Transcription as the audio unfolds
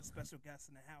Special guest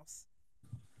in the house,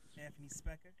 Anthony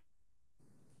Specker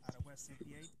out of Western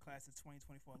PA, class of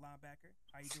 2024 linebacker.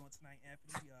 How you doing tonight,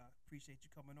 Anthony? Appreciate you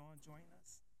coming on, joining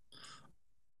us.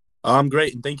 I'm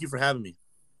great, and thank you for having me.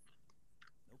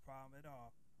 No problem at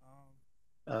all.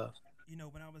 Uh,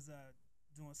 When I was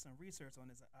doing some research on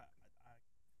this, I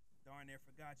darn near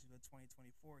forgot you, the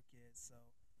 2024 kid. So,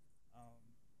 um,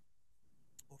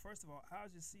 well, first of all,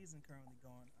 how's your season currently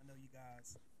going? I know you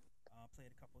guys played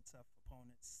a couple of tough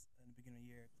opponents in the beginning of the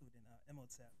year, including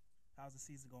Imhotep. How's the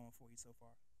season going for you so far?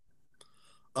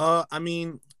 I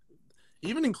mean,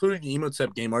 even including the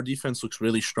Emotep game, our defense looks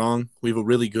really strong. We have a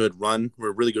really good run. We're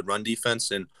a really good run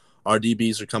defense, and our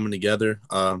DBs are coming together.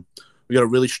 We got a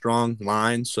really strong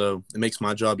line, so it makes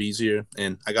my job easier.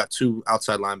 And I got two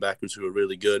outside linebackers who are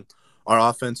really good. Our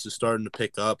offense is starting to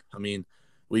pick up. I mean,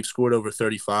 we've scored over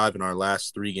 35 in our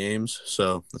last three games,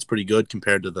 so that's pretty good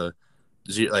compared to the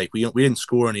like we didn't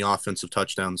score any offensive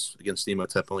touchdowns against the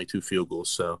Emotep, only two field goals.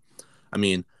 So, I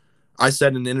mean, I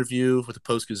said in an interview with the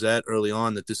Post Gazette early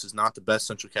on that this is not the best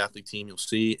Central Catholic team you'll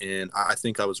see, and I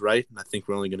think I was right, and I think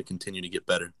we're only going to continue to get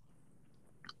better.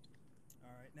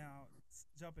 All right, now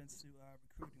jump into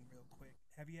recruiting real quick.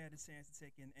 Have you had a chance to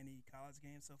take in any college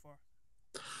games so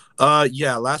far?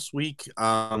 Yeah, last week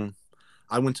I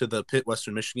went to the Pitt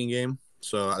Western Michigan game,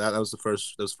 so that was the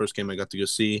first game I got to go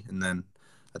see, and then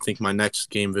I think my next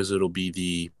game visit will be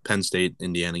the Penn State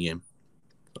Indiana game.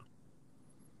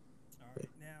 All right,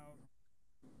 now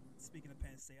speaking of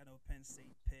Penn State, I know Penn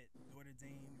State, Pitt, Notre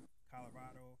Dame,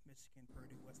 Colorado, Michigan,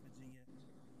 Purdue, West Virginia.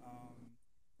 Um,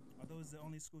 are those the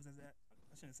only schools that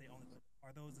I shouldn't say only, but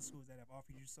are those the schools that have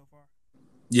offered you so far?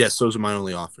 Yes, those are my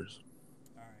only offers.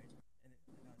 All right, and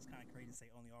it's kind of crazy to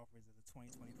say only offers as a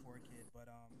 2024 kid,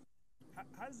 but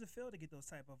how does it feel to get those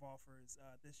type of offers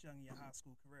this young in your high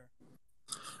school career?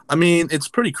 I mean, it's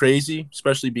pretty crazy,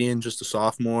 especially being just a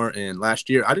sophomore. And last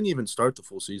year, I didn't even start the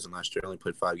full season last year. I only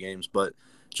played five games. But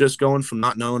just going from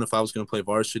not knowing if I was going to play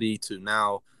varsity to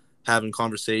now having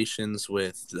conversations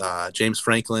with James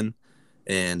Franklin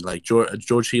and like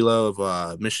George Hilo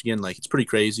of Michigan, like it's pretty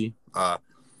crazy.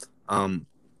 Um,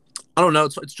 I don't know.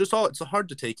 It's just all it's hard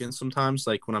to take in sometimes.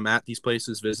 Like when I'm at these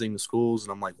places visiting the schools,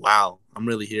 and I'm like, wow, I'm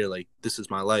really here. Like this is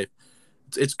my life.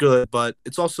 It's good, but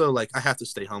it's also like I have to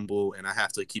stay humble and I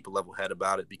have to keep a level head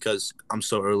about it because I'm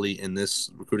so early in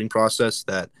this recruiting process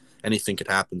that anything could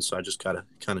happen. So I just gotta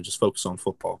kind of just focus on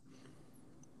football.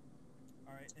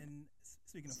 All right, and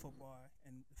speaking of football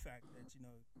and the fact that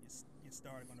you're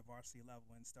starting on the varsity level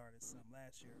and started some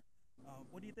last year,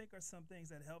 what do you think are some things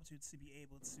that helped you to be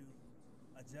able to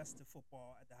adjust to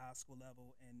football at the high school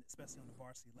level and especially on the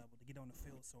varsity level to get on the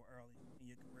field so early in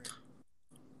your career?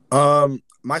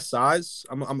 My size,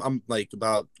 I'm like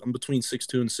I'm between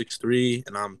 6'2" and 6'3",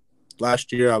 and I'm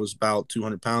last year I was about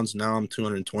 200 pounds. Now I'm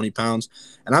 220 pounds,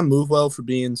 and I move well for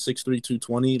being 6'3",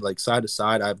 220. Like side to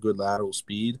side, I have good lateral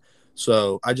speed.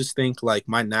 So I just think like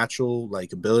my natural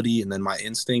like ability and then my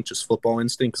instinct, just football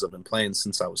instinct, because I've been playing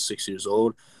since I was 6 years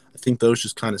old. I think those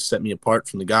just kind of set me apart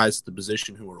from the guys at the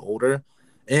position who are older.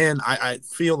 And I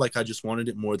feel like I just wanted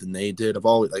it more than they did. I've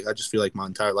always like I just feel like my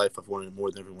entire life I've wanted it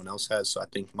more than everyone else has. So I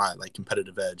think my like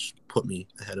competitive edge put me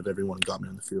ahead of everyone and got me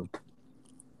on the field.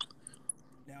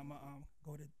 Now I'm gonna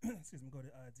go to excuse me, go to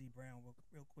D Brown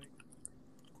real quick.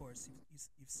 Of course,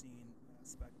 you've seen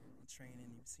Spectre in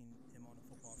training, you've seen him on the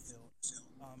football field.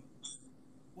 Um,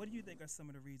 what do you think are some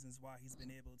of the reasons why he's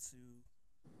been able to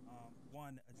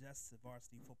one adjust to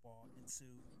varsity football and two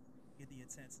get the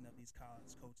attention of these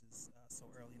college coaches so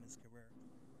early in his career?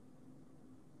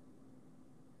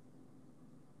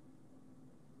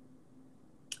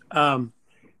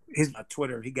 his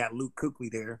Twitter, he got Luke Kuechly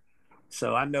there.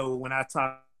 So I know when I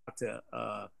talked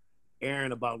to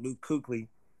Aaron about Luke Kuechly,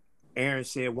 Aaron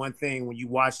said one thing when you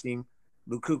watched him,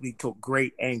 Luke Kuechly took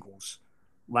great angles.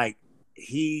 Like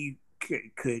he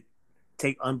could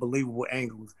take unbelievable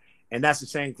angles. And that's the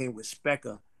same thing with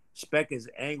Specca. Specca's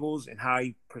angles and how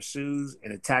he pursues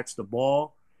and attacks the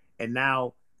ball. And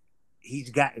now he's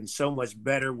gotten so much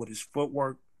better with his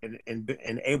footwork and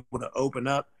able to open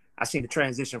up. I seen the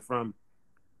transition from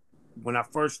when I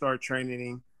first started training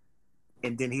him,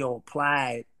 and then he'll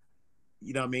apply it.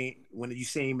 You know what I mean? When you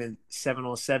see him in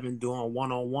 7-on-7 doing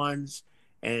one-on-ones,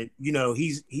 and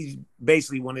he's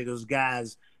basically one of those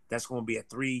guys that's going to be a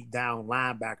three down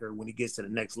linebacker when he gets to the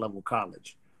next level of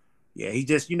college. Yeah, he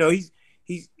just he's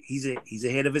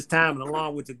ahead of his time, and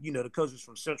along with the coaches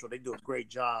from Central, they do a great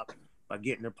job by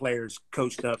getting their players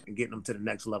coached up and getting them to the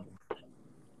next level.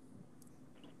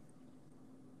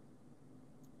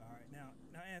 All right, now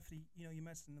Anthony, you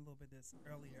mentioned a little bit this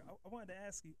earlier. I wanted to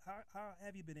ask you how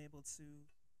have you been able to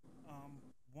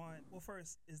One, well,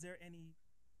 first, is there any?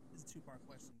 This is a two-part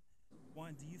question.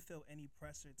 One, do you feel any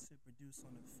pressure to produce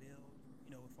on the field?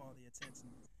 You know, with all the attention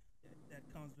that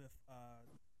comes with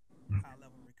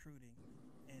high-level recruiting,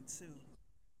 and two,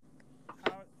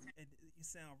 how you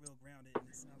sound real grounded, and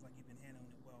it sounds like you've been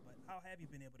handling it well. But how have you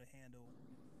been able to handle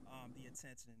the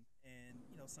attention and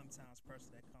sometimes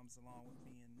pressure that comes along with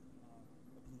being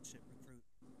a blue chip recruit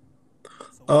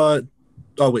so Uh, early?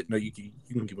 oh wait, no, you can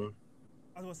keep on.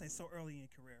 I was gonna say so early in your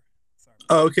career. Sorry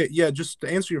about Oh, okay, yeah. Just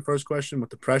to answer your first question with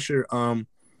the pressure,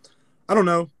 I don't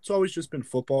know. It's always just been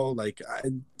football.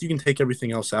 You can take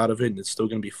everything else out of it, and it's still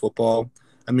going to be football.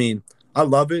 I mean, I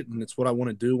love it, and it's what I want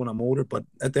to do when I'm older. But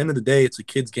at the end of the day, it's a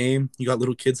kid's game. You got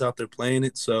little kids out there playing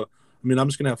it, so I mean, I'm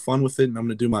just going to have fun with it, and I'm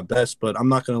going to do my best. But I'm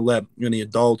not going to let any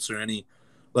adults or any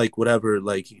whatever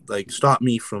stop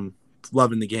me from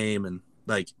loving the game and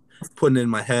putting it in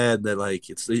my head that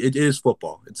it is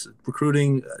football. It's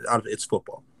recruiting out of it's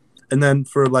football, and then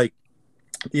for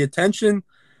the attention.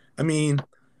 I mean,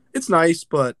 it's nice,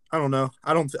 but I don't know.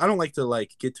 I don't like to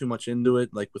get too much into it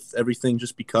with everything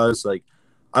just because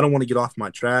I don't want to get off my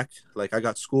track. I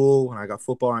got school and I got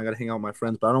football and I got to hang out with my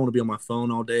friends, but I don't want to be on my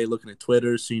phone all day looking at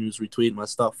Twitter, seeing who's retweeting my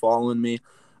stuff, following me.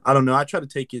 I don't know. I try to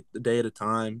take it a day at a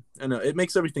time. And it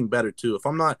makes everything better too. If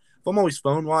I'm always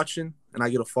phone watching and I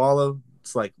get a follow,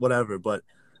 it's whatever, but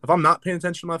if I'm not paying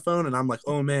attention to my phone and I'm like,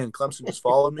 "Oh man, Clemson just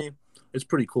followed me." It's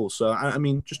pretty cool. So I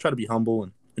mean, just try to be humble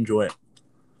and enjoy it.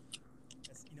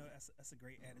 that's a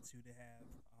great attitude to have.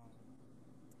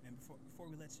 And before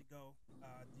we let you go,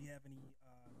 do you have any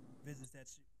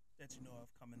visits that you know of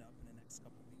coming up in the next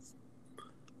couple of weeks?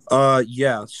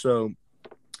 Yeah. So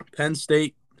Penn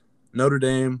State, Notre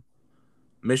Dame,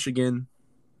 Michigan,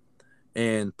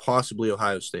 and possibly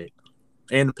Ohio State,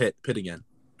 and Pitt again.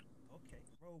 Okay,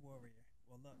 Road Warrior.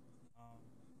 Well, look,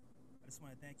 I just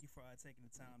want to thank you for taking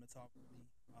the time to talk with me.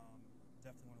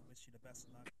 Definitely want to wish you the best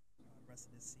of luck the rest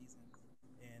of this season,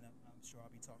 and I'm sure I'll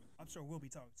be talking. I'm sure we'll be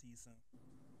talking to you soon.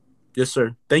 Yes,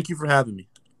 sir. Thank you for having me.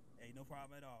 Hey, no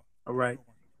problem at all. All Have a right. good one.